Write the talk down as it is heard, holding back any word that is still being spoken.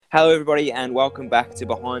Hello, everybody, and welcome back to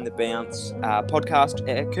Behind the Bounce podcast.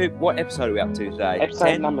 Coop, what episode are we up to today? Episode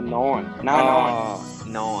 10? number 9. No,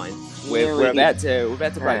 9. We're Nearly. about to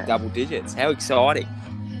break Yeah. double digits. How exciting!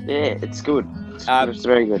 Yeah, it's good. It's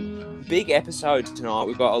very good. Big episode tonight.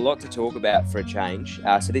 We've got a lot to talk about for a change.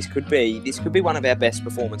 So this could be one of our best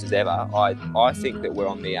performances ever. I think that we're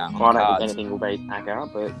on the on I the don't cards. think anything will beat Acker,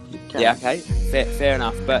 but Yeah, okay, fair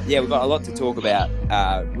enough. But yeah, we've got a lot to talk about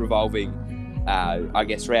revolving. I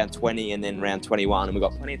guess round 20 and then round 21, and we've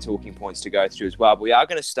got plenty of talking points to go through as well. But we are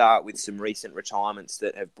going to start with some recent retirements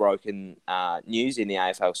that have broken news in the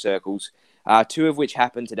AFL circles, two of which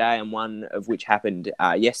happened today and one of which happened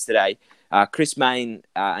yesterday. Chris Mayne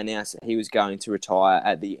announced that he was going to retire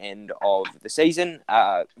at the end of the season.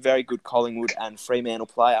 Very good Collingwood and Fremantle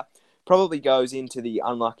player. Probably goes into the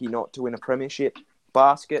unlucky not to win a premiership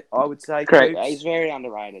basket, I would say. Correct. Coops. He's very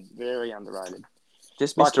underrated. Very underrated.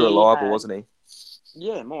 Just Like Mr. Reliable, wasn't he?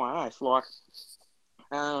 Yeah, my ass. Like,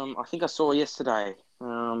 I think I saw yesterday.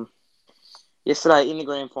 Yesterday in the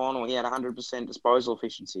grand final, he had 100% disposal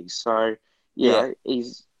efficiency. So,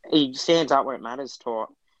 he stands up where it matters.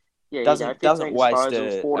 Yeah, doesn't waste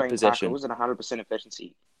disposals, 14 possession. tackles, and 100%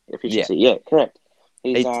 efficiency. Yeah, correct.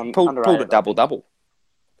 He pulled a double-double.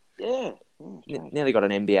 Yeah. Nearly got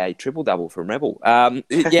an NBA triple-double from Rebel.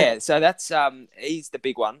 So that's he's the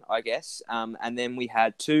big one, I guess. And then we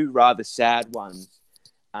had two rather sad ones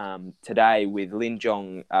today with Lin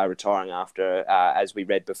Jong retiring after, as we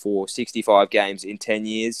read before, 65 games in 10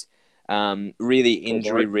 years. Really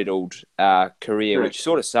injury-riddled career, which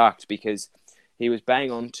sort of sucked because he was bang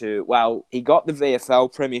on to... Well, he got the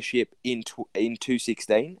VFL premiership in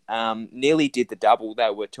 2016. Nearly did the double. They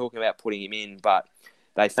were talking about putting him in, but...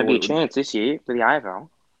 They thought maybe a chance this year for the AFL.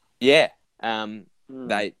 Yeah,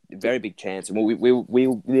 they very big chance, and we'll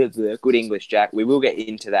good English, Jack. We will get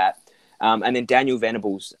into that, and then Daniel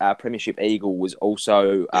Venables, Premiership Eagle, was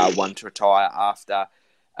also one to retire after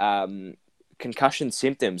concussion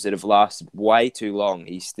symptoms that have lasted way too long.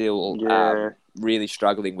 He's still really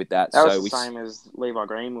struggling with that. That was the same as Levi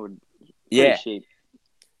Greenwood. Yeah.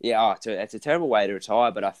 Yeah, it's a terrible way to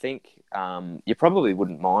retire, but I think you probably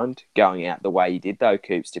wouldn't mind going out the way you did, though,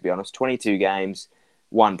 Coops, to be honest. 22 games,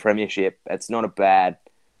 one premiership. It's not a bad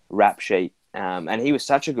rap sheet. And he was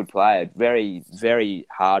such a good player, very, very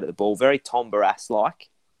hard at the ball, very Tom Barrass-like.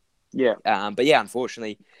 Yeah. But yeah,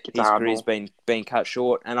 unfortunately, his career's been cut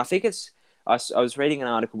short. And I think I was reading an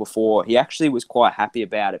article before. He actually was quite happy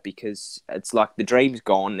about it because it's like the dream's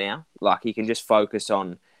gone now. Like he can just focus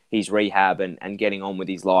on his rehab and getting on with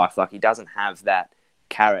his life. Like he doesn't have that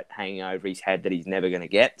carrot hanging over his head that he's never going to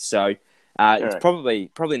get. So it's probably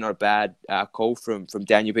not a bad call from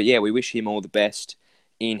Daniel. But yeah, we wish him all the best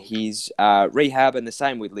in his rehab, and the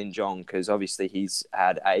same with Lin Jong, because obviously he's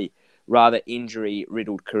had a rather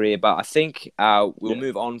injury-riddled career. But I think we'll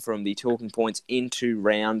move on from the talking points into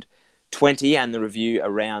round 20 and the review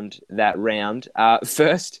around that round.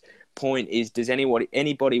 First point is, does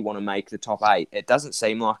anybody want to make the top 8? It doesn't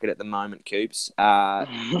seem like it at the moment, Coops.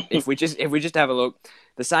 If we just have a look,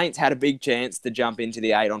 the Saints had a big chance to jump into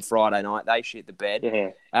the 8 on Friday night. They shit the bed.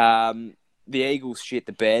 Yeah. The Eagles shit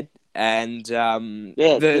the bed, and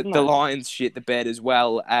the Lions shit the bed, as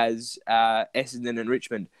well as Essendon and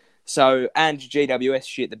Richmond. So, and GWS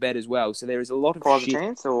shit the bed as well. So there is a lot of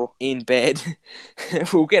shit in bed.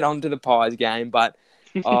 We'll get on to the Pies game, but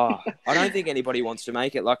I don't think anybody wants to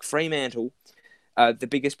make it. Like Fremantle, the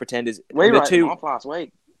biggest pretenders. We wrote them off last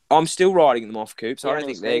week. I'm still writing them off, Coops. I don't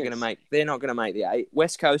think they're not going to make the 8.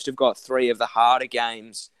 West Coast have got 3 of the harder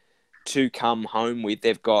games to come home with.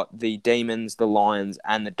 They've got the Demons, the Lions,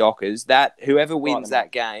 and the Dockers. That whoever wins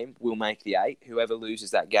that game will make the 8. Whoever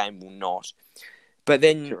loses that game will not. But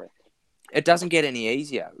then it doesn't get any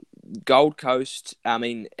easier. Gold Coast, I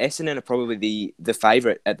mean, Essendon are probably the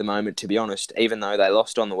favourite at the moment, to be honest, even though they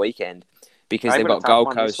lost on the weekend, because they've got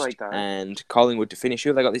Gold Coast and Collingwood to finish.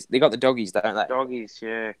 They got the Doggies, don't they? Doggies,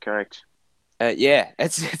 yeah, correct.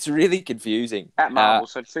 It's really confusing. At Marvel,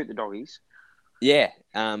 so to suit the Doggies. Yeah,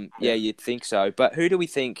 you'd think so. But who do we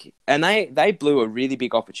think? And they blew a really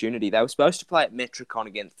big opportunity. They were supposed to play at Metricon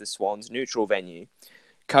against the Swans, neutral venue.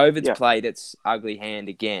 COVID's played its ugly hand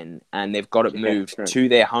again, and they've got it moved to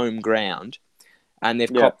their home ground, and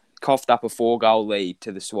they've coughed up a 4-goal lead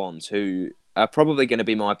to the Swans, who are probably going to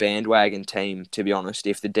be my bandwagon team, to be honest,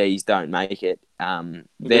 if the D's don't make it.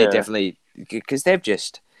 They're definitely... Because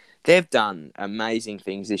they've done amazing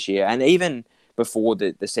things this year, and even before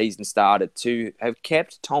the season started, to have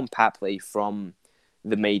kept Tom Papley from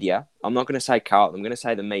the media. I'm not going to say Carlton, I'm going to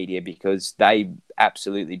say the media, because they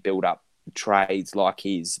absolutely build up trades like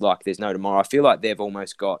there's no tomorrow. I feel like they've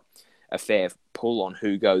almost got a fair pull on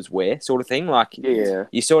who goes where, sort of thing. Like,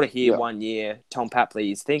 you sort of hear 1 year Tom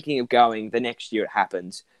Papley is thinking of going, the next year it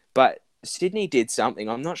happens. But Sydney did something.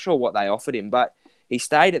 I'm not sure what they offered him, but he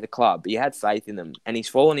stayed at the club. He had faith in them, and he's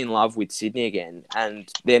fallen in love with Sydney again. And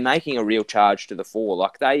they're making a real charge to the fore.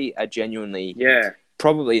 Like, they are genuinely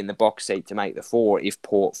probably in the box seat to make the four if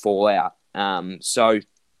Port fall out.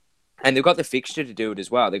 And they've got the fixture to do it as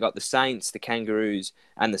well. They've got the Saints, the Kangaroos,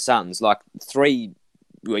 and the Suns. Like,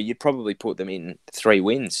 you'd probably put them in 3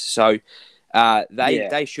 wins. So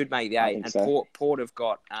they should make the 8. And Port have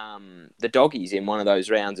got the Doggies in one of those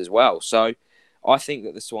rounds as well. So I think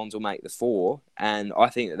that the Swans will make the 4, and I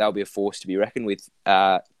think that they'll be a force to be reckoned with,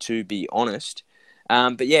 to be honest.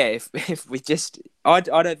 But yeah, if we just... I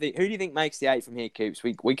don't think... Who do you think makes the 8 from here, Coops?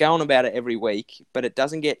 We go on about it every week, but it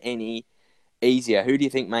doesn't get any easier. Who do you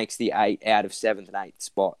think makes the 8 out of 7th and 8th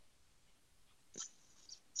spot?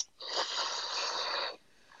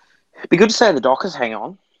 It'd be good to say the Dockers hang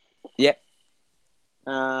on. Yep.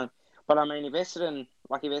 But I mean, if Essendon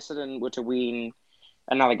were to win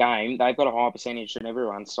another game, they've got a higher percentage than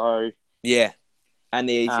everyone. So yeah, and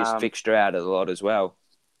the easiest fixture out of the lot as well.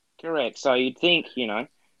 Correct. So you'd think, they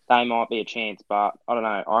might be a chance, but I don't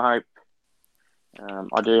know.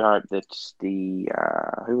 I do hope that the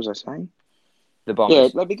who was I saying? The Bombers. Yeah,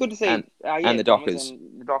 it'd be good to see. And the Dockers.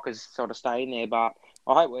 And the Dockers sort of stay in there, but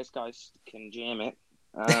I hope West Coast can jam it.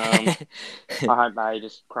 I hope they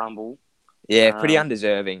just crumble. Yeah, pretty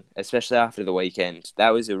undeserving, especially after the weekend. That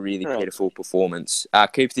was a really pitiful performance.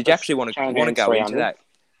 Coops, did you actually want to go into that?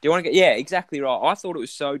 Do you want to go? Yeah, exactly right. I thought it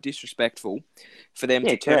was so disrespectful for them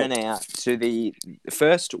to turn out to the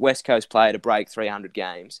first West Coast player to break 300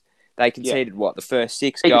 games. They conceded, the first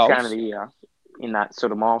 6 goals? Game of the year in that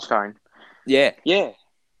sort of milestone. Yeah. Yeah.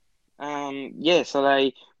 So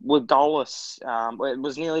they were goalless. It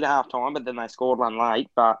was nearly to half-time, but then they scored one late,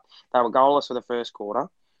 but they were goalless for the first quarter.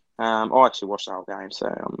 I actually watched the whole game, so...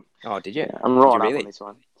 oh, did you? I'm right up on this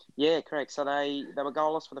one. Yeah, correct. So they were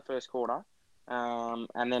goalless for the first quarter,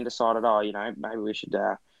 and then decided, maybe we should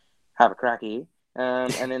have a crack here.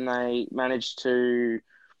 And then they managed to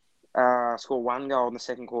score 1 goal in the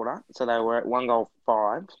second quarter, so they were at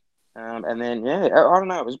 1-5. And then, I don't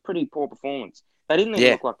know, it was a pretty poor performance. They didn't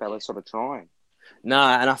even look like they were sort of trying. No,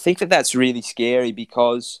 and I think that that's really scary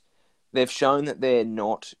because they've shown that they're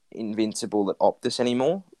not invincible at Optus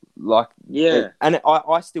anymore. I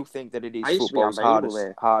still think that it is football's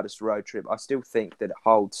hardest road trip. I still think that it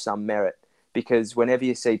holds some merit because whenever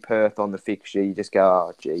you see Perth on the fixture, you just go,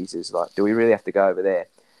 oh, Jesus, do we really have to go over there?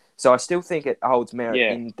 So I still think it holds merit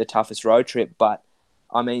in the toughest road trip, but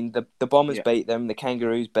I mean, the Bombers beat them, the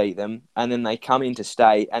Kangaroos beat them, and then they come into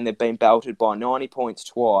state and they've been belted by 90 points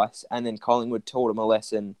twice, and then Collingwood taught them a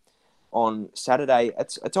lesson on Saturday.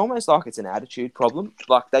 It's almost like it's an attitude problem.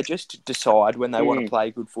 Like, they just decide when they want to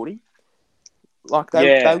play good footy. Like,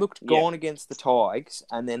 they looked gone against the Tigers,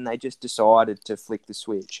 and then they just decided to flick the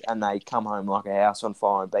switch, and they come home like a house on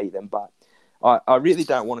fire and beat them. But I really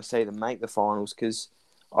don't want to see them make the finals because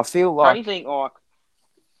I feel like... Don't you think,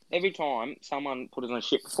 every time someone put in a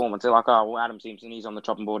shit performance, they're like, oh, well, Adam Simpson, he's on the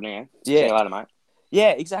chopping board now. Yeah. See you later, mate. Yeah,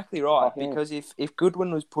 exactly right. Because if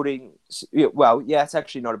Goodwin was putting... Well, yeah, it's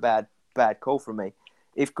actually not a bad call from me.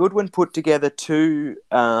 If Goodwin put together 2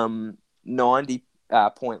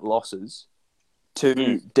 90-point losses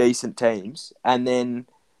to decent teams and then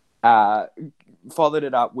followed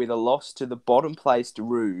it up with a loss to the bottom-placed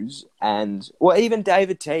Roos and... Well, even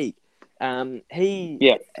David Teague.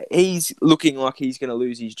 He's looking like he's going to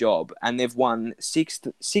lose his job, and they've won 6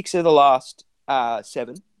 of the last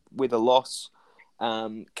 7 with a loss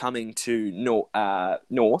coming to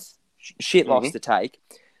North. Shit loss to take,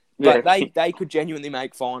 but they could genuinely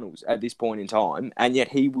make finals at this point in time, and yet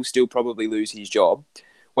he will still probably lose his job.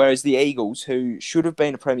 Whereas the Eagles, who should have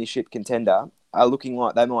been a premiership contender, are looking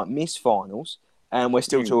like they might miss finals, and we're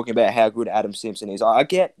still talking about how good Adam Simpson is. I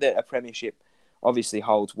get that a premiership obviously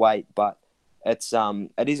holds weight, but it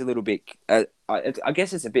is a little bit. I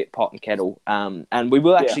guess it's a bit pot and kettle. And we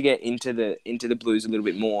will actually get into the Blues a little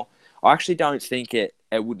bit more. I actually don't think it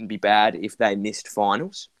wouldn't be bad if they missed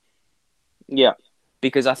finals. Yeah,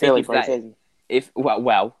 because I think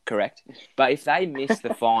correct. But if they miss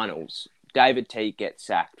the finals, David Teague gets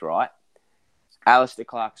sacked, right? Alistair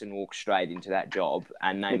Clarkson walks straight into that job,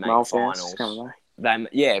 and they make finals.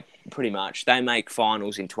 Pretty much. They make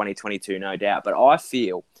finals in 2022, no doubt. But I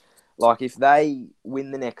feel like if they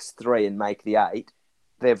win the next 3 and make the 8,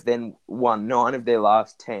 they've then won 9 of their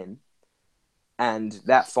last 10, and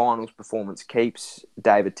that finals performance keeps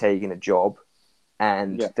David Teague in a job,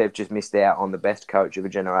 and they've just missed out on the best coach of a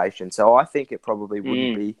generation. So I think it probably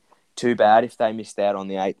wouldn't be too bad if they missed out on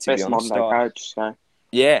the 8, to be Best honest. modern day coach. So.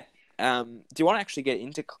 Yeah. Do you want to actually get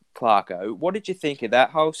into Clarko? What did you think of that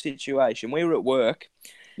whole situation? We were at work,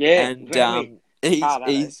 Yeah, and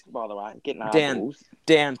he's by the way, getting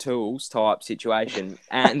down tools type situation,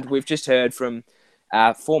 and we've just heard from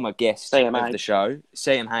former guest CMH. of the show,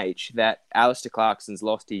 CMH, that Alistair Clarkson's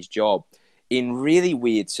lost his job in really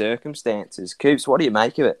weird circumstances. Coops, what do you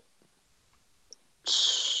make of it?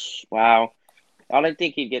 Wow, I don't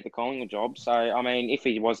think he'd get the Collingwood job. So I mean, if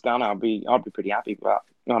he was gonna, I'd be pretty happy. But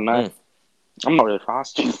I don't know. I'm not really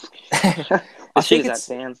fast. As shit as that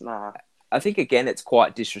sounds, nah. I think, again, it's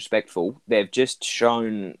quite disrespectful. They've just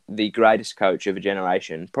shown the greatest coach of a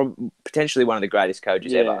generation, potentially one of the greatest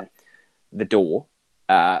coaches ever, the door.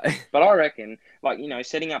 But I reckon,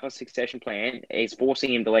 setting up a succession plan is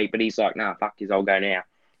forcing him to leave, but he's like, nah, fuck this, I'll go now.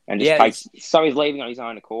 And just so he's leaving on his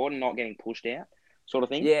own accord and not getting pushed out, sort of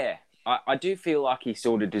thing. Yeah, I do feel like he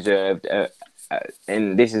sort of deserved,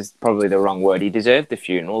 and this is probably the wrong word, he deserved the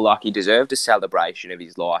funeral, like he deserved a celebration of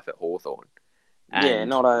his life at Hawthorn. Yeah,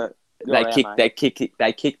 not a... They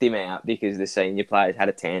kicked him out because the senior players had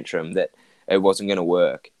a tantrum that it wasn't going to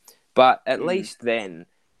work. But at least then,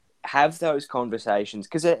 have those conversations,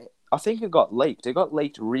 because I think it got leaked. It got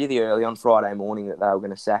leaked really early on Friday morning that they were going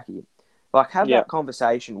to sack him. Have that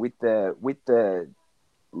conversation with the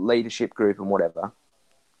leadership group and whatever,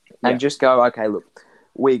 and just go, okay, look,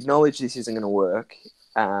 we acknowledge this isn't going to work.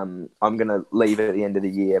 I'm going to leave it at the end of the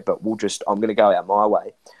year, but I'm going to go out my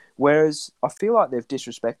way. Whereas I feel like they've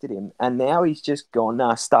disrespected him, and now he's just gone,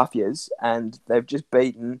 nah, stuff yous, and they've just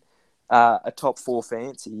beaten a top 4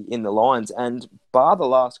 fancy in the Lions, and bar the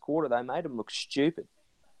last quarter, they made him look stupid.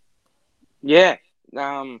 Yeah,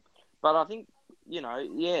 but I think,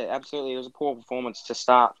 absolutely, it was a poor performance to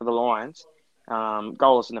start for the Lions.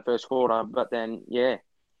 Goalless in the first quarter, but then, the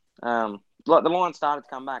Lions started to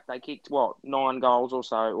come back. They kicked, 9 goals or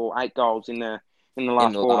so, or 8 goals in the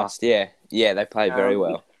last quarter. Yeah, they played very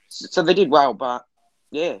well. So they did well, but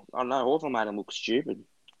I don't know. Hawthorn made them look stupid.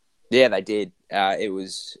 Yeah, they did. It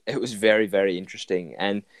was very, very interesting.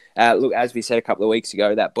 And look, as we said a couple of weeks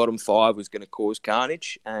ago, that bottom 5 was going to cause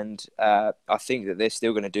carnage, and I think that they're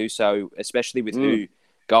still going to do so, especially with who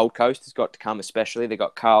Gold Coast has got to come. Especially they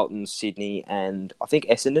got Carlton, Sydney, and I think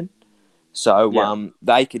Essendon. So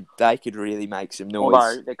they could really make some noise.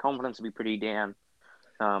 Although their confidence will be pretty down.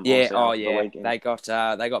 They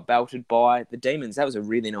got belted by the Demons. That was a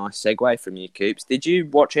really nice segue from you, Coops. Did you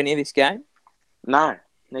watch any of this game? No,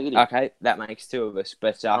 negative. Okay, that makes 2 of us.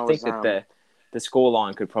 But I think that the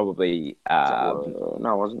scoreline could probably... no,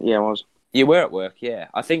 it wasn't. Yeah, it was. You were at work, yeah.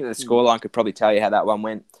 I think that the scoreline could probably tell you how that one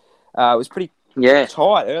went. It was pretty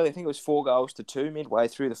tight early. I think it was 4-2 midway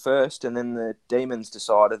through the first, and then the Demons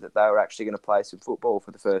decided that they were actually going to play some football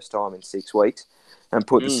for the first time in 6 weeks and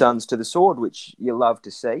put the Suns to the sword, which you love to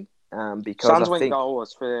see. Because Suns went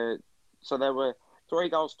goalless for... So there were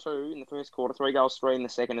 3-2 in the first quarter, 3-3 in the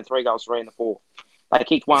second, and 3-3 in the fourth. They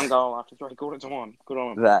kicked 1 goal after 3 quarters on. Good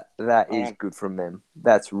on them. That is good from them.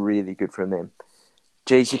 That's really good from them.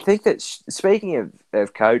 Geez, you think that, speaking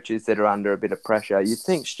of coaches that are under a bit of pressure, you'd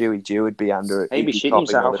think Stewie Dew would be under it. He'd be shitting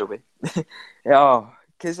himself. A little bit.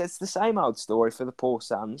 Because it's the same old story for the poor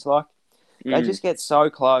Suns. They just get so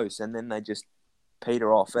close and then they just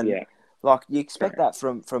peter off. And you expect that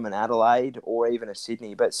from an Adelaide or even a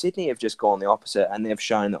Sydney. But Sydney have just gone the opposite, and they've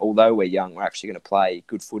shown that although we're young, we're actually going to play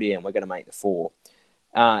good footy and we're going to make the 4.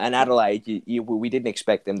 And Adelaide, we didn't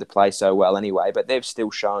expect them to play so well anyway, but they've still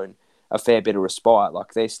shown a fair bit of respite.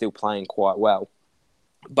 They're still playing quite well.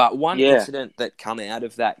 But one incident that come out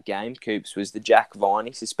of that game, Coops, was the Jack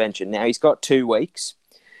Viney suspension. Now, he's got 2 weeks.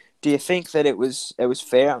 Do you think that it was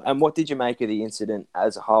fair? And what did you make of the incident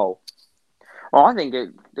as a whole? Well, I think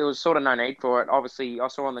there was sort of no need for it. Obviously, I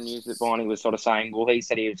saw on the news that Viney was sort of saying, well, he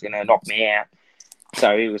said he was going to knock me out.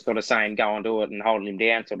 So he was sort of saying, go and do it and holding him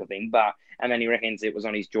down sort of thing. And then he reckons it was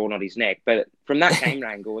on his jaw, not his neck. But from that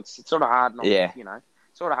camera angle, it's sort of hard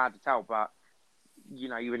sort of hard to tell. But,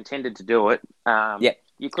 you intended to do it.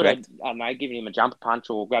 You could have, I don't know, given him a jumper punch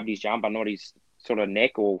or grabbed his jumper, not his sort of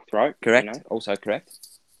neck or throat. Correct. Also correct.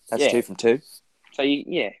 That's 2 from 2. So, do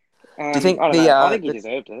you think I think he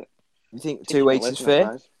deserved it. You think 2 weeks is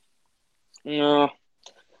fair? Yeah,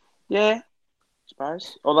 I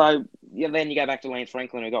suppose. Although, then you go back to Lance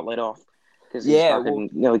Franklin, who got let off because he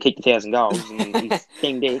nearly kicked 1,000 goals and he's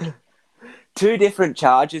King Dick. 2 different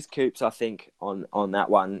charges, Coops, I think, on that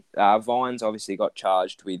one. Vines obviously got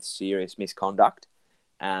charged with serious misconduct.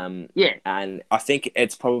 And I think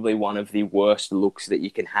it's probably one of the worst looks that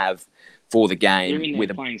you can have for the game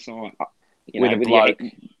with a playing side. With a bloke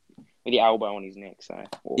with your elbow on his neck. So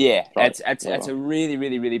yeah, it's a really,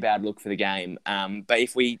 really, really bad look for the game. But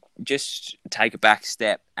if we just take a back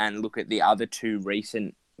step and look at the other two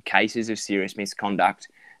recent cases of serious misconduct,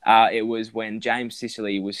 it was when James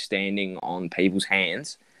Sicily was standing on people's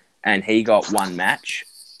hands, and he got one match.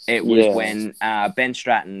 It was when Ben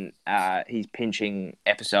Stratton, his pinching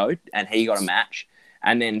episode, and he got a match.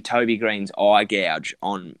 And then Toby Green's eye gouge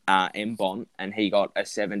on M-Bont, and he got a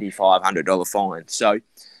 $7,500 fine. So,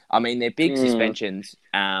 I mean, they're big suspensions.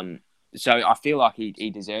 So I feel like he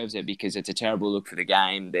deserves it because it's a terrible look for the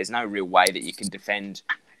game. There's no real way that you can defend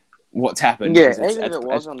what's happened. Yeah, even if it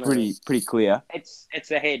was pretty clear. It's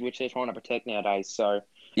the head which they're trying to protect nowadays. So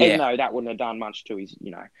even though that wouldn't have done much to his,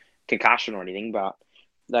 concussion or anything, but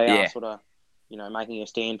they are sort of, making a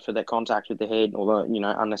stand for that contact with the head or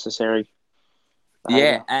the, unnecessary.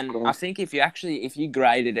 Yeah, and I think if you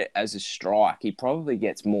graded it as a strike, he probably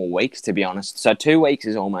gets more weeks, to be honest. So 2 weeks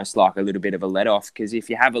is almost like a little bit of a let-off, because if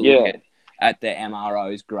you have a look at the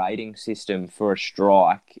MRO's grading system for a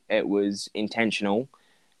strike, it was intentional,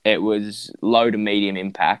 it was low to medium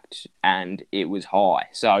impact, and it was high.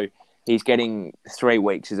 So he's getting 3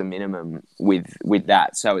 weeks as a minimum with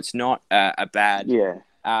that. So it's not a bad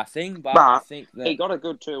thing, but I think that he got a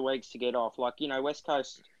good 2 weeks to get off. Like, West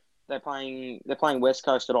Coast... They're playing West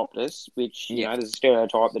Coast at Optus, which, there's a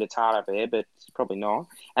stereotype that it's hard up there, but it's probably not.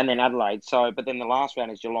 And then Adelaide. But then the last round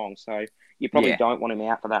is Geelong, so you probably don't want him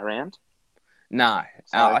out for that round. No.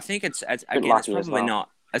 I think it's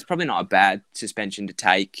probably not a bad suspension to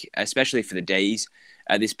take, especially for the Ds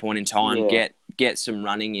at this point in time. Yeah. Get some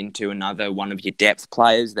running into another one of your depth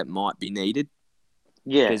players that might be needed.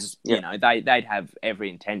 Yeah. Because, they'd have every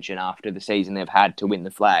intention after the season they've had to win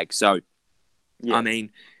the flag. So, I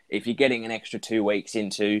mean... If you're getting an extra 2 weeks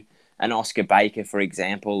into an Oscar Baker, for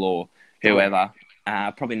example, or whoever,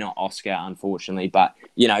 probably not Oscar, unfortunately, but,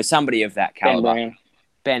 somebody of that caliber.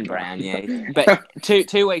 Ben Brown, yeah. But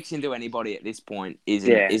 2 weeks into anybody at this point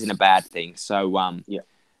isn't a bad thing. So,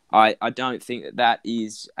 I don't think that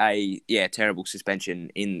is a terrible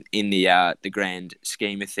suspension in the grand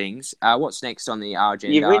scheme of things. What's next on the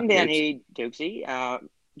agenda? You've written down here, Dukesy,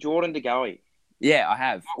 Jordan De Goey. Yeah, I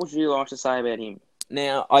have. What would you like to say about him?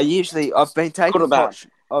 Now, I've been taking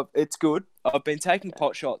it's good. I've been taking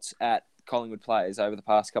pot shots at Collingwood players over the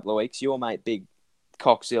past couple of weeks. Your mate, Big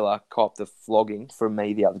Coxzilla, copped the flogging from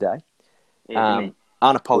me the other day.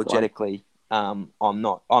 Unapologetically, I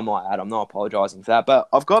might add, I'm not apologising for that, but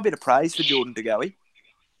I've got a bit of praise for Jordan De Goey.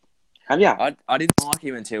 Have you? I didn't like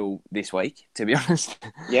him until this week, to be honest.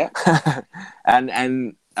 Yeah.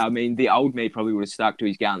 and I mean, the old me probably would have stuck to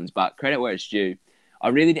his guns, but credit where it's due. I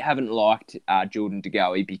really haven't liked Jordan De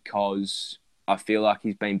Goey because I feel like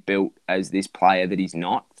he's been built as this player that he's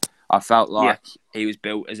not. I felt like he was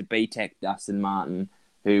built as a B-Tech Dustin Martin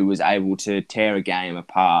who was able to tear a game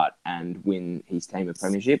apart and win his team a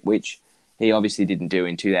premiership, which he obviously didn't do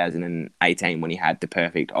in 2018 when he had the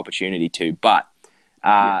perfect opportunity to. But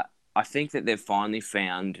I think that they've finally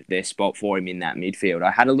found their spot for him in that midfield.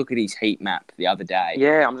 I had a look at his heat map the other day.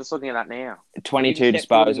 Yeah, I'm just looking at that now. 22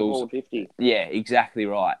 disposals. Yeah, exactly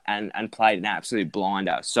right. And played an absolute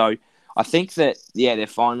blinder. So I think that, they've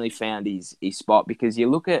finally found his spot, because you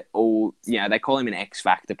look at all, they call him an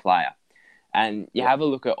X-Factor player. And you have a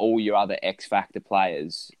look at all your other X-Factor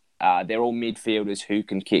players. They're all midfielders who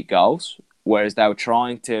can kick goals, whereas they were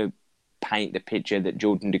trying to paint the picture that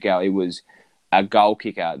Jordan De Goey was a goal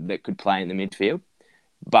kicker that could play in the midfield.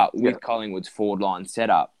 But with Collingwood's forward line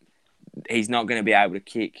setup, he's not going to be able to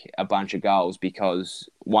kick a bunch of goals because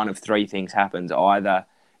one of three things happens. Either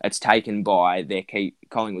it's taken by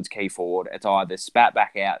Collingwood's key forward, it's either spat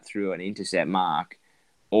back out through an intercept mark,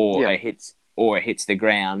 or it hits the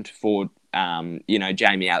ground for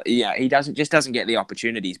Jamie out. Yeah, he doesn't get the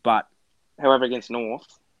opportunities. But however, against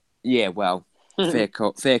North, fair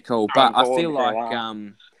call. But I feel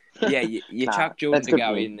like you chuck Jordan De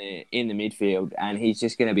Goey in the midfield, and he's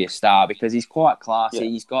just going to be a star because he's quite classy.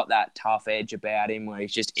 He's got that tough edge about him where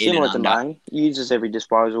he's just similar in and to under. Maine. He uses every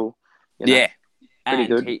disposal. Pretty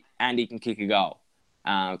good. He can kick a goal.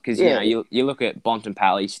 Because you look at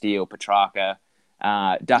Bontempelli, Steele, Petrarca,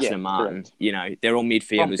 Dustin and Martin. Correct. They're all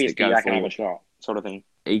midfielders that go forward. Can have a shot, sort of thing.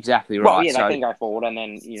 Exactly right. Well, they can go forward, and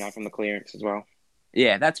then from the clearance as well.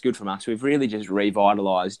 Yeah, that's good from us. We've really just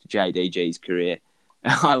revitalised JDG's career.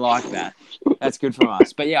 I like that. That's good from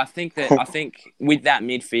us. But I think with that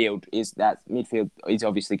midfield is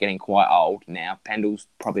obviously getting quite old now. Pendles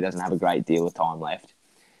probably doesn't have a great deal of time left,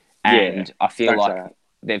 and I feel like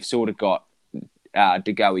they've sort of got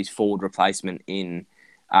De Goey's forward replacement in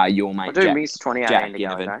your mate. I do miss 2018 De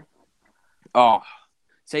Goey, though. Oh,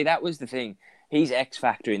 see, that was the thing. his X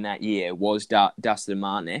factor in that year was Dustin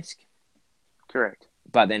Martin-esque. Correct.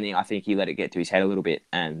 But then I think he let it get to his head a little bit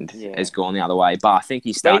and has gone the other way. But I think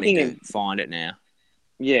he's starting to find it now.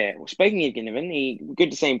 Yeah. Well, speaking of Ginnivan, good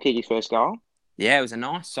to see him kick his first goal. Yeah, it was a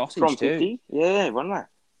nice sausage from 50. Too. Yeah, wasn't it?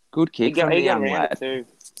 Good kick from the young lad. Too.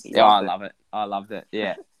 Yeah, I love it. I loved it.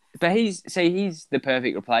 Yeah, but he's the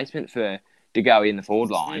perfect replacement for to go in the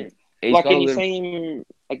forward line. Yeah. Can you see him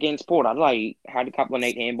against Port Adelaide? Had a couple of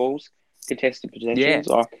neat handballs, contested possessions.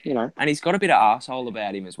 Yeah. And he's got a bit of arsehole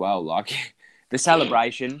about him as well. Like the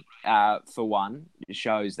celebration, for one,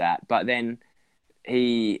 shows that. But then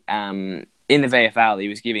he, in the VFL, he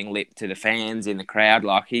was giving lip to the fans in the crowd.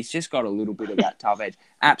 Like he's just got a little bit of that tough edge.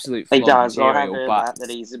 Absolute flog material. I have heard that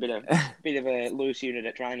he's a bit of a loose unit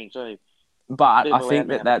at training too. But I think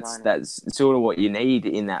that's sort of what you need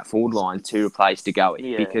in that forward line to replace De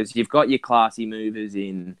Goey, because you've got your classy movers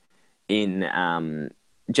in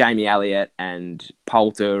Jamie Elliott and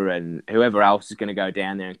Poulter and whoever else is going to go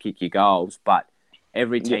down there and kick your goals. But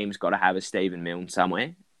every team's got to have a Stephen Milne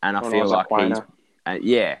somewhere, and I feel like he's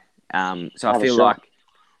So I feel like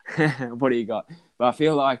what do you got? But I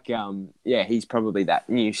feel like he's probably that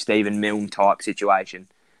new Stephen Milne type situation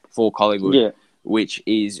for Collingwood. Yeah. Which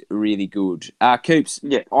is really good. Coops,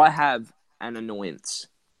 I have an annoyance.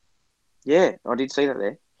 Yeah, I did see that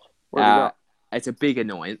there. What have you got? It's a big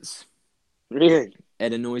annoyance. Really?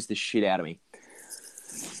 It annoys the shit out of me.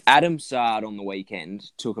 Adam Sard on the weekend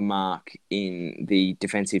took a mark in the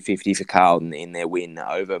defensive 50 for Carlton in their win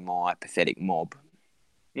over my pathetic mob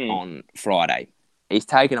on Friday. He's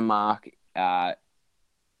taken a mark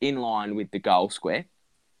in line with the goal square.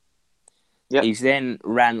 Yep. He's then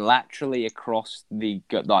ran laterally across the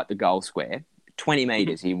goal square, 20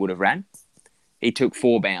 metres he would have ran. He took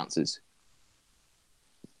 4 bounces.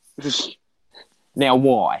 Now,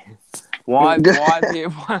 why? What's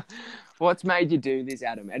made you do this,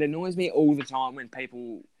 Adam? It annoys me all the time when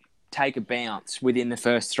people take a bounce within the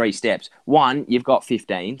first 3 steps. 1, you've got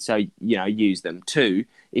 15, so, use them. 2,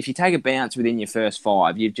 if you take a bounce within your first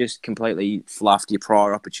 5, you've just completely fluffed your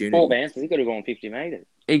prior opportunity. 4 bounces, you've got to go on 50 metres.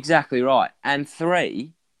 Exactly right. And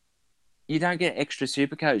 3, you don't get extra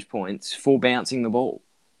Supercoach points for bouncing the ball.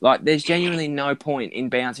 Like, there's genuinely no point in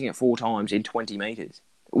bouncing it 4 times in 20 metres.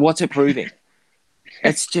 What's it proving?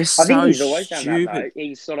 It's just so stupid. I think he's always done that, though.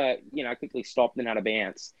 He's sort of, quickly stopped and had a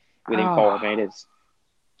bounce within 5 metres.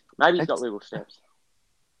 Maybe he's got little steps.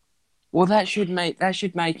 Well, that should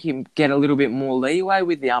make him get a little bit more leeway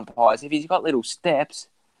with the umpires. If he's got little steps,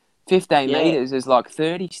 15 metres is like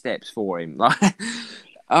 30 steps for him. Like,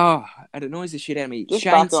 it annoys the shit out of me. Just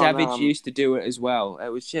Shane Savage used to do it as well. It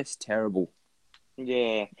was just terrible.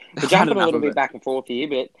 Yeah. We're jumping a little bit back and forth here,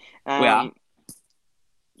 but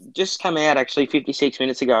just come out actually 56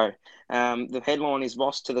 minutes ago. The headline is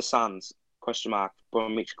 "Lost to the Suns?" ? By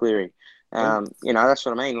Mitch Cleary. That's what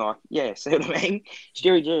I mean. Like, see what I mean?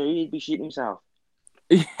 Stewie G, he'd be shitting himself.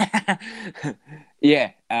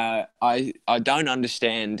 Yeah. I don't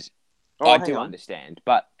understand. I do understand,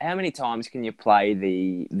 but how many times can you play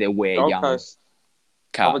the Wear Gold Young Coast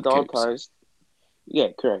card? Of the Gold Coast. Yeah,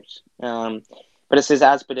 correct. But it says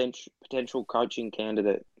as potential coaching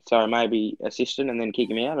candidate, so maybe assistant and then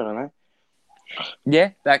kick him out. I don't know.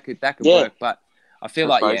 Yeah, that could work, but I feel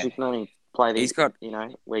you can only play these. He's got,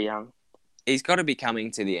 Wear Young. He's got to be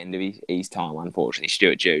coming to the end of his time, unfortunately,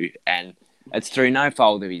 Stuart Dew, and it's through no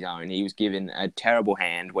fault of his own. He was given a terrible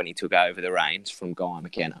hand when he took over the reins from Guy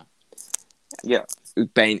McKenna. Yeah.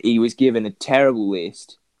 He was given a terrible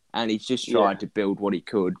list, and he's just tried to build what he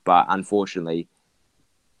could, but unfortunately...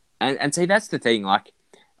 And see, that's the thing,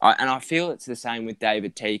 I feel it's the same with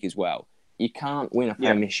David Teague as well. You can't win a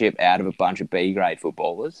premiership out of a bunch of B-grade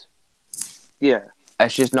footballers. Yeah.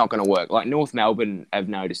 It's just not going to work. Like, North Melbourne have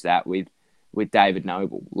noticed that with David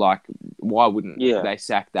Noble. Like, why wouldn't they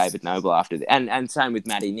sack David Noble after that? And same with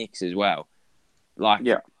Matty Nix as well. Like,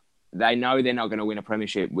 they know they're not going to win a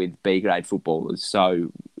premiership with B-grade footballers,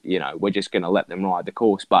 so, we're just going to let them ride the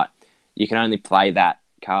course. But you can only play that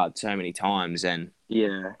card so many times, and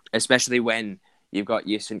especially when you've got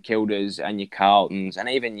your St Kildas and your Carltons and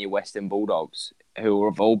even your Western Bulldogs, who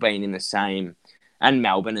have all been in the same, and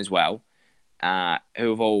Melbourne as well, who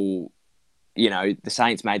have all... the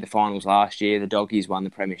Saints made the finals last year. The Doggies won the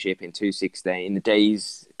premiership in 2016. The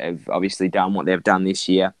D's have obviously done what they've done this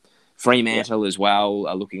year. Fremantle as well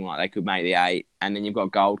are looking like they could make the 8. And then you've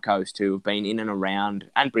got Gold Coast, who have been in and around,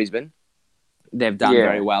 and Brisbane. They've done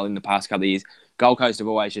very well in the past couple of years. Gold Coast have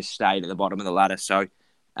always just stayed at the bottom of the ladder. So,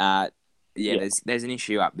 there's an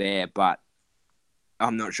issue up there, but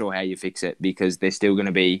I'm not sure how you fix it, because they're still going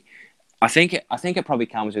to be... I think it probably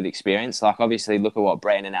comes with experience. Like, obviously, look at what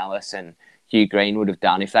Brandon Ellis and Hugh Green would have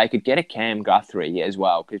done if they could get a Cam Guthrie as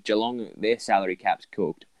well, because Geelong, their salary cap's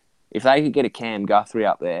cooked. If they could get a Cam Guthrie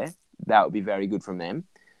up there, that would be very good from them.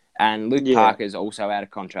 And Luke Parker's also out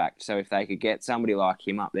of contract, so if they could get somebody like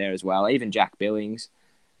him up there as well, even Jack Billings,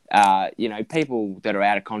 people that are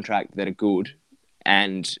out of contract that are good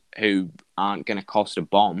and who aren't going to cost a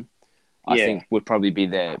bomb, I think would probably be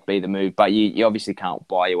the move. But you obviously can't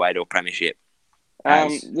buy your way to a premiership.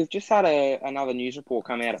 We've just had another news report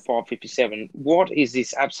come out at 5:57. What is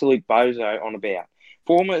this absolute bozo on about?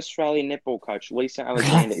 Former Australian netball coach Lisa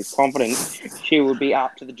Alexander is confident she will be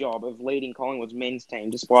up to the job of leading Collingwood's men's team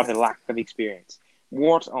despite her lack of experience.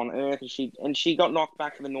 What on earth is she? And she got knocked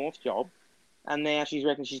back for the North job, and now she's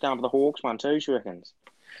reckons she's going for the Hawks one too, she reckons.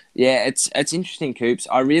 Yeah, it's interesting, Coops.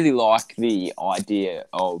 I really like the idea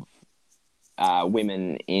of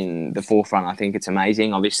women in the forefront. I think it's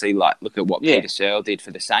amazing. Obviously, look at what Peter Searle did for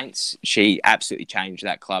the Saints. She absolutely changed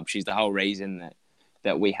that club. She's the whole reason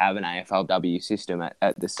that we have an AFLW system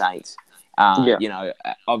at the Saints.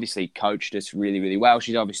 Obviously coached us really, really well.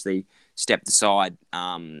 She's obviously stepped aside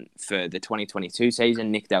for the 2022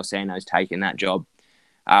 season. Nick Del Santo's taken that job,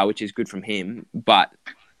 which is good from him. But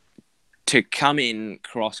to come in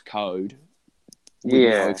cross-code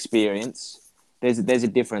with no experience, there's a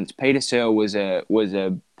difference. Peter Searle was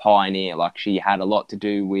a pioneer. Like, she had a lot to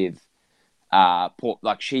do with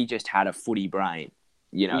she just had a footy brain.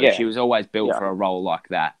 She was always built for a role like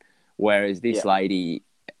that. Whereas this lady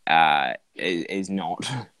is not.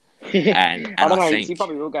 And I don't know. think she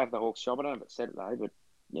probably will go for the Hawks job. I don't know if it said it though, but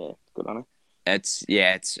yeah, good on her.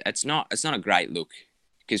 It's not a great look,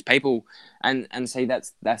 because people and see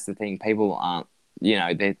that's the thing. People aren't,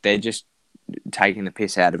 they're just taking the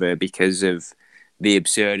piss out of her because of the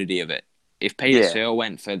absurdity of it. If Peter Searle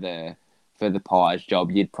went for the Pies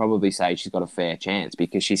job, you'd probably say she's got a fair chance,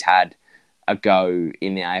 because she's had a go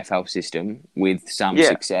in the AFL system with some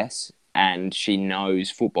success, and she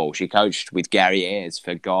knows football. She coached with Gary Ayres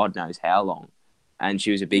for God knows how long, and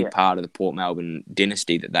she was a big part of the Port Melbourne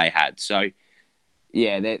dynasty that they had. So,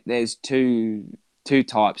 there's two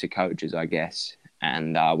types of coaches, I guess,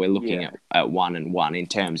 and we're looking at one and one in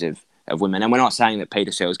terms of women. And we're not saying that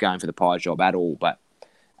Peter Searle's going for the Pies job at all, but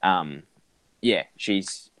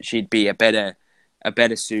she'd be a better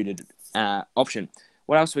suited option.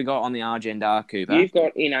 What else we got on the agenda, Cooper? You've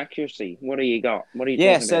got inaccuracy. What do you got? What are you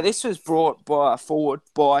talking about? So this was brought forward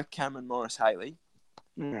by Cameron Morris-Haley,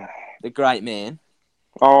 the great man.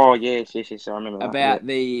 Oh, yes, I remember that. About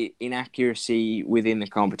the inaccuracy within the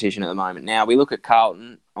competition at the moment. Now, we look at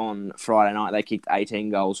Carlton on Friday night. They kicked 18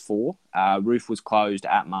 goals for. Roof was closed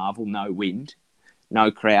at Marvel. No wind,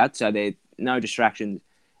 no crowd, so there no distractions.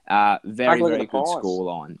 Very, very good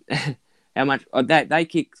scoreline. How much? They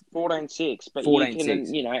kicked 14-6, but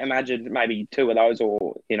 14-6. You can, imagine maybe two of those,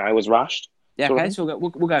 or was rushed. Yeah, okay, so we'll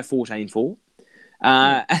go 14-4.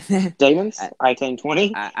 Demons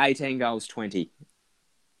 18-20. 18 goals 20.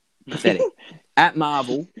 Pathetic. At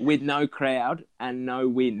Marvel with no crowd and no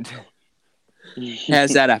wind.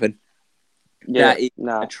 How's that happen? Yeah, that is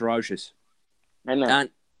atrocious.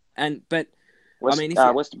 But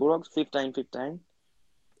West Bulldogs 15-15.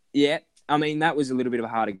 Yeah. I mean, that was a little bit of a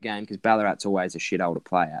harder game because Ballarat's always a shithole to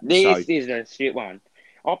play at. This is a shit one.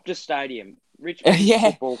 Optus Stadium, Richmond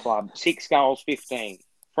Football Club, 6 goals 15.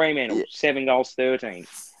 Fremantle, 7 goals 13.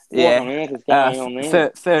 What on earth is going on there?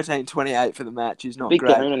 13-28 for the match is not Big great.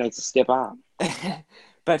 Big Kahuna needs to step up.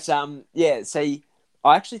 But, see,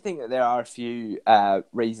 I actually think that there are a few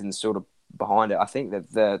reasons sort of behind it. I think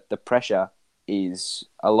that the pressure is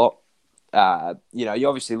a lot... you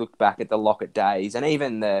obviously look back at the Lockett days and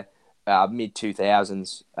even the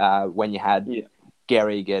mid-2000s when you had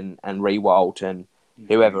Gehrig and Riewoldt and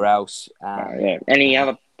whoever else. Any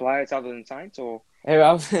other players other than Saints? Or Who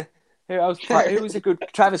else? Who was a good...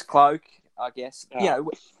 Travis Cloke, I guess.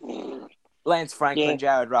 Lance Franklin,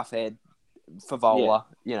 Jared Roughhead, Favola,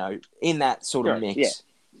 in that sort of mix.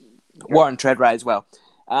 Yeah. Warren Treadray as well.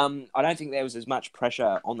 I don't think there was as much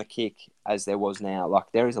pressure on the kick as there was now.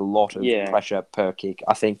 Like, there is a lot of pressure per kick.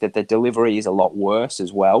 I think that the delivery is a lot worse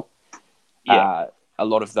as well. Yeah. A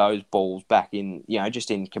lot of those balls back in,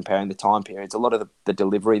 just in comparing the time periods, a lot of the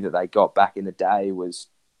delivery that they got back in the day was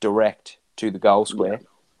direct to the goal square.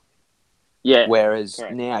 Yeah. Whereas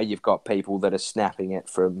now you've got people that are snapping it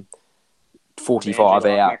from 45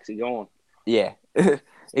 out. Maxi gone. Yeah,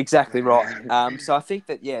 exactly right. So I think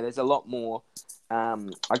that, there's a lot more, I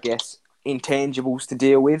guess, intangibles to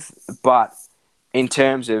deal with. But in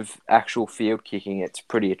terms of actual field kicking, it's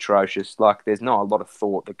pretty atrocious. Like, there's not a lot of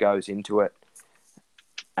thought that goes into it.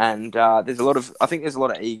 And there's a lot of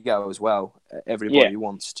ego as well. Everybody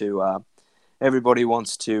wants to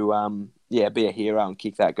be a hero and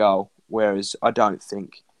kick that goal. Whereas I don't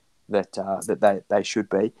think that they should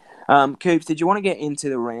be. Coops, did you want to get into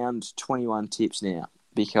the round 21 tips now?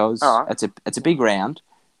 Because it's a big round.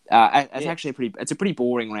 Actually it's a pretty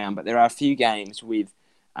boring round, but there are a few games with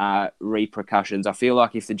repercussions. I feel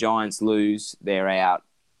like if the Giants lose, they're out.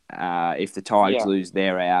 If the Tigers lose,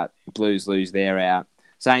 they're out. Blues lose, they're out.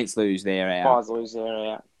 Saints lose, they're out. Pies lose,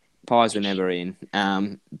 they're out. Pies were never in.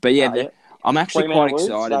 But yeah, I'm actually quite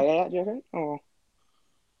excited. They out, do you think? Or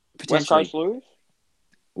potentially. West Coast lose?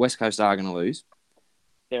 West Coast are going to lose.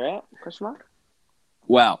 They're out? Question mark?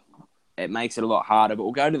 Well, it makes it a lot harder, but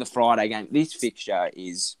we'll go to the Friday game. This fixture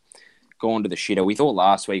is gone to the shitter. We thought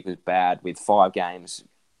last week was bad with 5 games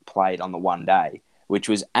played on the one day, which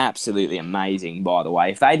was absolutely amazing, by the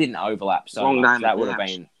way. If they didn't overlap so much, that would have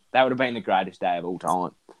been the greatest day of all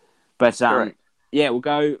time. But we'll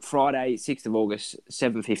go Friday, 6th of August,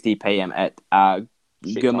 7:50 p.m. at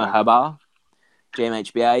Gummahabba,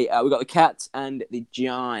 GMHBA. We've got the Cats and the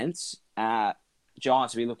Giants.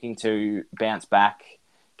 Giants will be looking to bounce back.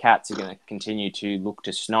 Cats are going to continue to look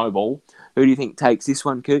to snowball. Who do you think takes this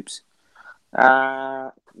one, Coops?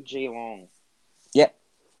 Geelong. Yep.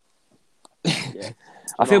 Yeah.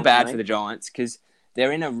 I feel bad for the Giants because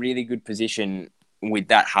they're in a really good position with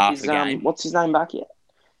that half of the game. What's his name back yet?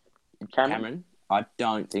 Cameron? I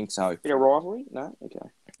don't think so. Bit of rivalry? No? Okay.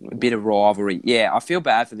 A bit of rivalry. Yeah, I feel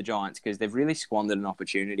bad for the Giants because they've really squandered an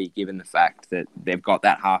opportunity given the fact that they've got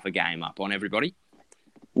that half a game up on everybody.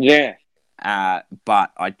 Yeah.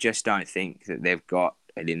 But I just don't think that they've got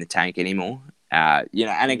it in the tank anymore.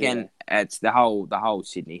 And again, it's the whole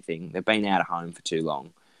Sydney thing. They've been out of home for too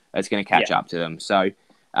long. It's going to catch up to them. So,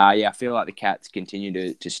 I feel like the Cats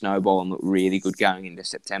continue to snowball and look really good going into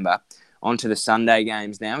September. On to the Sunday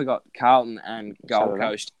games now. We've got Carlton and Gold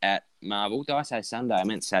Coast at Marvel. Did I say Sunday? I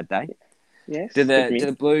meant Saturday. Yes. Do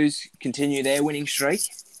the Blues continue their winning streak?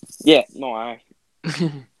 Yeah, no.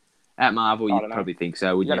 At Marvel, you'd probably think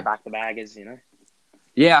so, wouldn't you? Got to back the baggers, you know.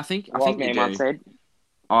 Yeah, I think you do. Said.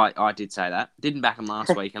 I did say that. Didn't back them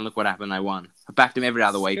last week, and look what happened. They won. I backed them every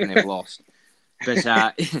other week, and they've lost. But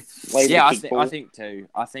I think too.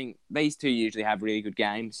 I think these two usually have really good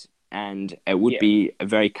games, and it would be a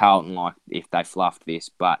very Carlton-like if they fluffed this.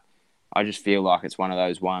 But I just feel like it's one of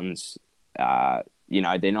those ones. They're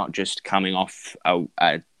not just coming off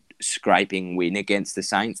a scraping win against the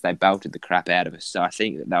Saints. They belted the crap out of us, so I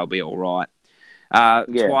think that they'll be all right.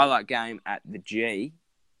 Twilight game at the G.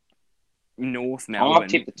 North Melbourne. I've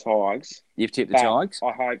tipped the Tigers. You've tipped the Tigers?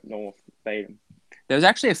 I hope North beat them. There was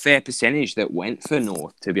actually a fair percentage that went for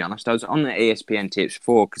North, to be honest. I was on the ESPN tips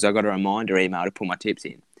before because I got a reminder email to put my tips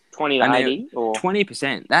in. 20 to 80? Or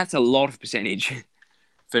 20%. That's a lot of percentage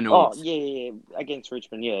for North. Oh, yeah. Against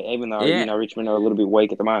Richmond, even though, Richmond are a little bit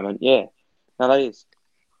weak at the moment. Yeah. No, that is.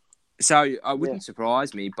 So, it wouldn't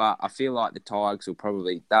surprise me, but I feel like the Tigers will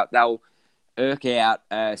probably... They'll irk out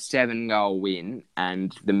a 7-goal win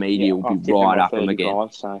and the media will be right up them again.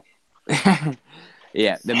 So.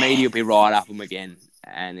 The media will be right up them again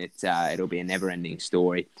and it'll be a never-ending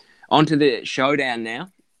story. On to the showdown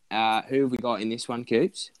now. Who have we got in this one,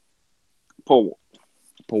 Coops? Port,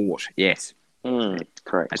 yes.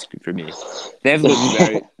 Correct. That's good from you. They've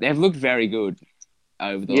looked very good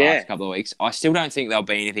over the last couple of weeks. I still don't think there'll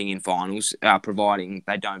be anything in finals, providing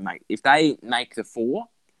they don't make... If they make the 4,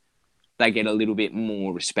 they get a little bit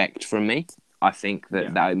more respect from me. I think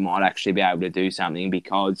that they might actually be able to do something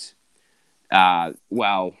because, I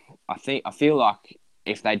feel like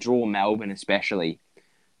if they draw Melbourne especially,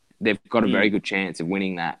 they've got a very good chance of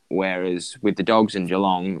winning that. Whereas with the Dogs and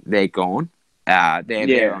Geelong, they're gone.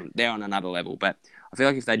 They're on another level. But I feel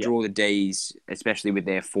like if they draw the Ds, especially with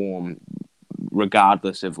their form,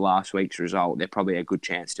 regardless of last week's result, they're probably a good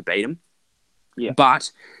chance to beat them. Yeah.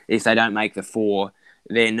 But if they don't make the 4,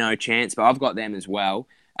 they're no chance. But I've got them as well.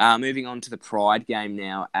 Moving on to the Pride game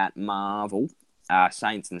now at Marvel.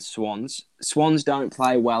 Saints and Swans. Swans don't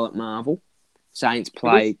play well at Marvel. Saints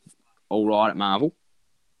play all right at Marvel.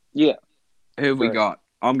 Yeah. Who have we got?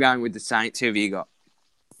 I'm going with the Saints. Who have you got?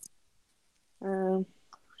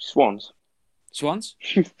 Swans. Swans?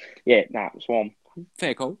 Swan.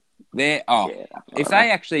 Fair call. If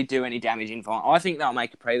they actually do any damage in final, I think they'll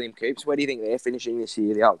make a prelim, Coops. Where do you think they're finishing this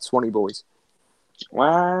year, the old Swanee boys? They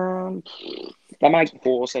make the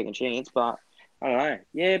 4 second chance, but I don't know.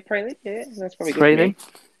 Yeah, prelim. Yeah, that's probably good. Prelim.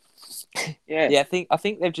 Yeah. I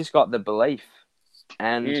think they've just got the belief,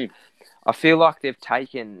 and I feel like they've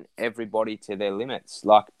taken everybody to their limits.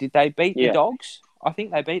 Like, did they beat the Dogs? I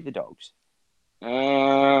think they beat the Dogs.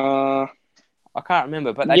 I can't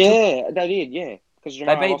remember, but they did. Yeah, because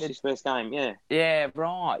Jamal lost his first game. Yeah. Yeah,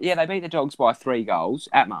 right. Yeah, they beat the Dogs by 3 goals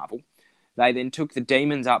at Marvel. They then took the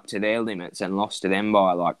Demons up to their limits and lost to them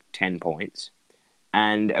by like 10 points.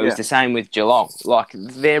 And it was the same with Geelong. Like,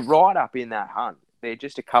 they're right up in that hunt. They're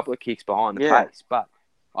just a couple of kicks behind the pace. But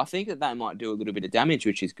I think that they might do a little bit of damage,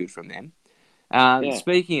 which is good from them.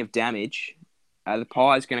 Speaking of damage, the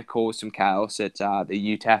Pies going to cause some chaos at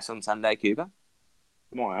the UTAS on Sunday, Cooper?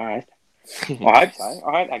 I hope so.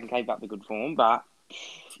 I hope they can keep up the good form, but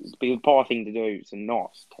it's a big Pie thing to do to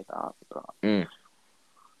not keep it up. But...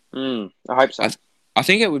 I hope so. I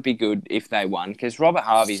think it would be good if they won, because Robert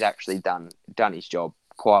Harvey's actually done his job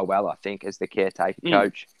quite well, I think, as the caretaker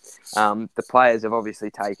coach. The players have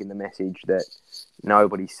obviously taken the message that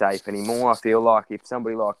nobody's safe anymore. I feel like if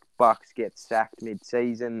somebody like Bucks gets sacked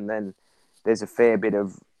mid-season, then there's a fair bit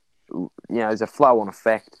of, there's a flow-on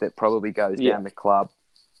effect that probably goes down the club.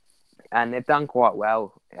 And they've done quite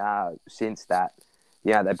well since that.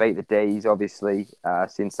 They beat the D's, obviously,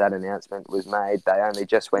 since that announcement was made. They only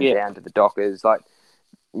just went down to the Dockers,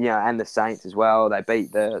 and the Saints as well. They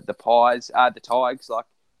beat the Pies, the Tigers.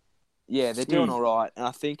 They're doing all right. And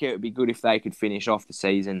I think it would be good if they could finish off the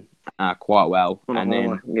season quite well. And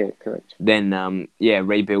then,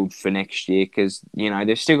 rebuild for next year, because,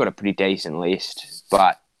 they've still got a pretty decent list,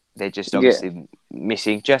 but they're just obviously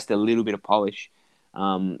missing just a little bit of polish.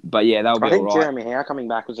 They'll be all right. I think Jeremy Howe coming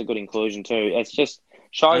back was a good inclusion too. It's just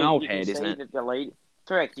shows an old head, isn't it?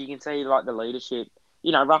 Correct. You can see the leadership.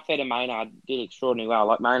 Roughhead and Maynard did extraordinarily well.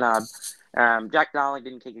 Like Maynard, Jack Darling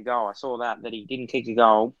didn't kick a goal. I saw that he didn't kick a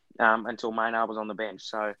goal until Maynard was on the bench.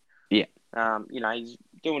 So he's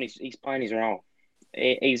doing he's playing his role.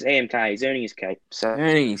 He's EMK. He's earning his keep. So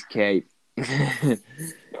earning his keep.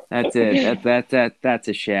 That's it. That's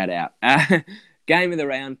a shout out. Game of the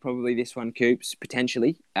round, probably this one, Coops,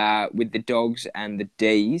 potentially, with the Dogs and the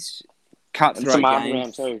D's. Cutthroat game.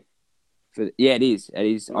 Round too. It is.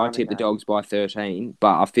 I tipped the Dogs by 13,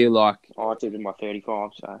 but I feel like... I tipped them by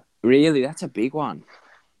 35, so... Really? That's a big one.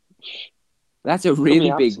 That's a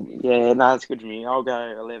really big... Yeah, no, that's good for me. I'll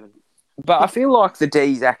go 11. But I feel like the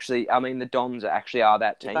D's actually... I mean, the Dons actually are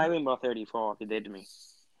that team. If they win by 35, they're dead to me.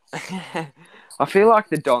 I feel like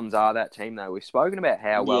the Dons are that team, though. We've spoken about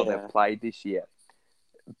how well they've played this year.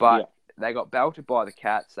 But they got belted by the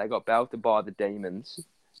Cats. They got belted by the Demons.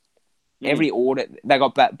 Every audit, they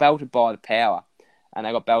got belted by the Power. And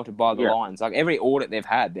they got belted by the Lions. Like, every audit they've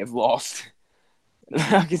had, they've lost.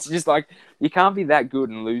 It's just like, you can't be that good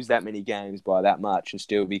and lose that many games by that much and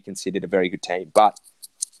still be considered a very good team. But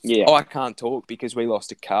I can't talk because we lost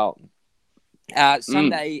to Carlton.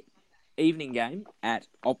 Sunday evening game at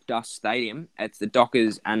Optus Stadium. It's the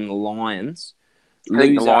Dockers and the Lions. I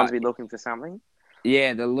think the Lions will be looking for something.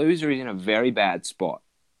 Yeah, the loser is in a very bad spot.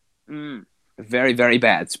 Very, very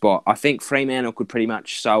bad spot. I think Fremantle could pretty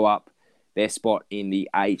much sew up their spot in the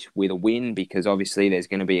 8 with a win, because obviously there's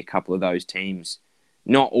going to be a couple of those teams.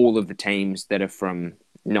 Not all of the teams that are from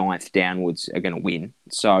 9th downwards are going to win.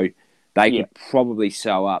 So they could probably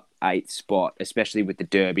sew up 8th spot, especially with the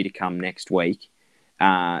Derby to come next week,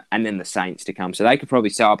 and then the Saints to come. So they could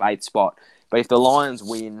probably sew up 8th spot. But if the Lions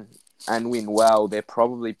win and win well, they're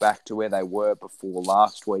probably back to where they were before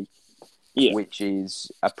last week, which is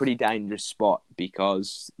a pretty dangerous spot,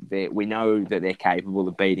 because we know that they're capable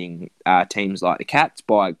of beating teams like the Cats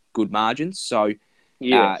by good margins. So,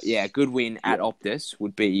 a good win at Optus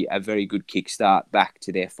would be a very good kickstart back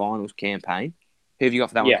to their finals campaign. Who have you got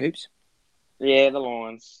for that one, Coops? Yeah, the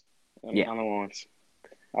Lions. On the Lions.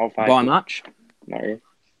 By much? No.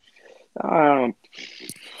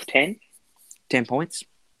 10. 10 points?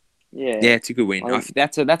 Yeah. Yeah, it's a good win.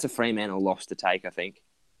 That's a Fremantle loss to take, I think.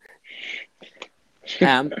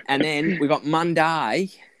 And then we got Monday.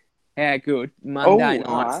 How good. Monday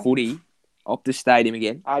night footy. Optus Stadium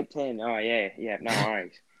again. 8-10. Oh, yeah. No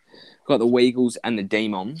worries. Got the Weagles and the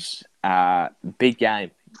Demons. Big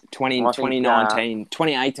game.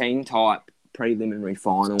 2018 type preliminary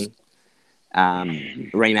final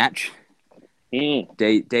rematch.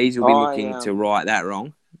 D's will be looking to right that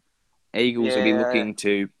wrong. Eagles will be looking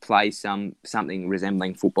to play something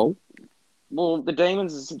resembling football. Well, the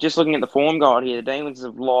Demons, just looking at the form guide here, the Demons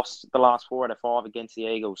have lost the last 4 out of 5 against the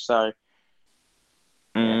Eagles. So,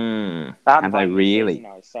 have they really?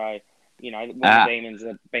 Season, though. So, when the Demons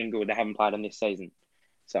have been good, they haven't played them this season.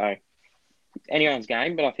 So, anyone's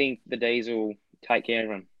game, but I think the D's will take care of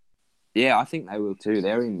them. Yeah, I think they will too.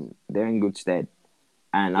 They're in good stead,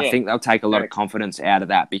 and I think they'll take a lot of confidence out of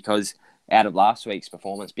that, because out of last week's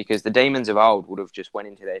performance, because the Demons of old would have just went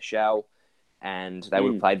into their shell. And they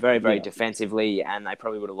would have played very, very defensively, and they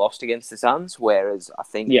probably would have lost against the Suns. Whereas I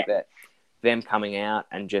think that them coming out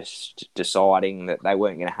and just deciding that they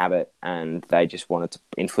weren't going to have it, and they just wanted to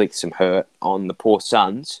inflict some hurt on the poor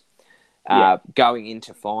Suns, going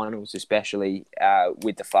into finals, especially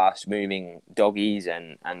with the fast-moving doggies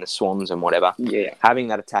and the Swans and whatever. Yeah. Having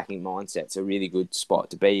that attacking mindset's a really good spot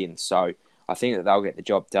to be in. So I think that they'll get the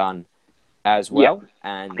job done as well.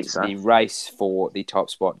 And the race for the top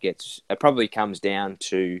spot probably comes down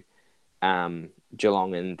to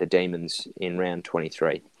Geelong and the Demons in round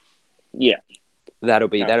 23. Yeah. That'll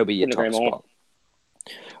be your top spot.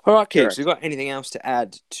 All right, Keeps, you got anything else to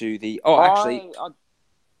add to the... Oh, actually,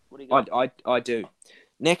 what do you got? I do.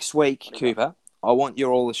 Next week, Cooper, I want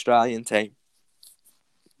your All-Australian team.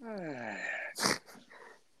 All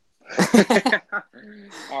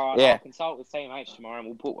right, I'll consult with TMH tomorrow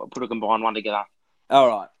and we'll put a combined one together. All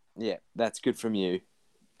right. Yeah, that's good from you.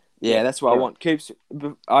 Yeah, that's what I want. Coops,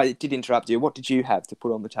 I did interrupt you. What did you have to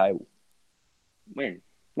put on the table? When?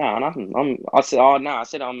 No, nothing. I said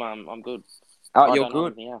I'm good. Oh, you're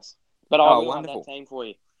good. Anything else. But I will have that team for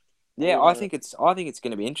you. Yeah, I think it's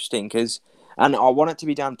going to be interesting and I want it to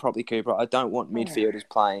be done properly, Cooper. I don't want midfielders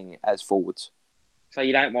playing as forwards. So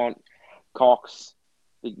you don't want Cox.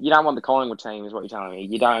 You don't want the Collingwood team, is what you're telling me.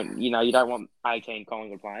 You don't want 18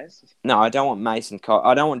 Collingwood players. No, I don't want Mason Cox.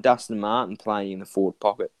 I don't want Dustin Martin playing in the forward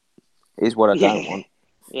pocket. Is what I don't want.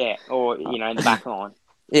 Yeah, or in the back line.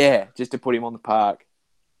 Yeah, just to put him on the park.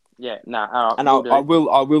 Yeah, no, all right. And I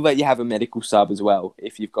will let you have a medical sub as well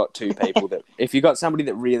if you've got two people if you've got somebody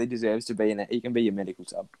that really deserves to be in it, he can be your medical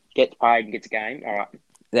sub. Gets paid and gets a game. All right.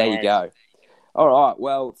 There you go. All right.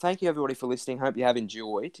 Well, thank you everybody for listening. Hope you have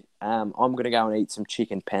enjoyed. I'm going to go and eat some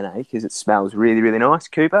chicken penne because it smells really, really nice.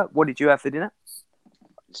 Cooper, what did you have for dinner?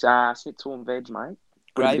 Schnitzel and veg, mate.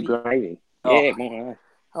 Gravy. Yeah, more.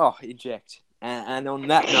 Oh, inject. And on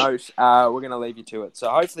that note, we're going to leave you to it.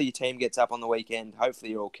 So hopefully your team gets up on the weekend.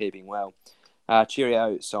 Hopefully you're all keeping well.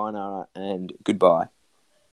 Cheerio, sayonara, and goodbye.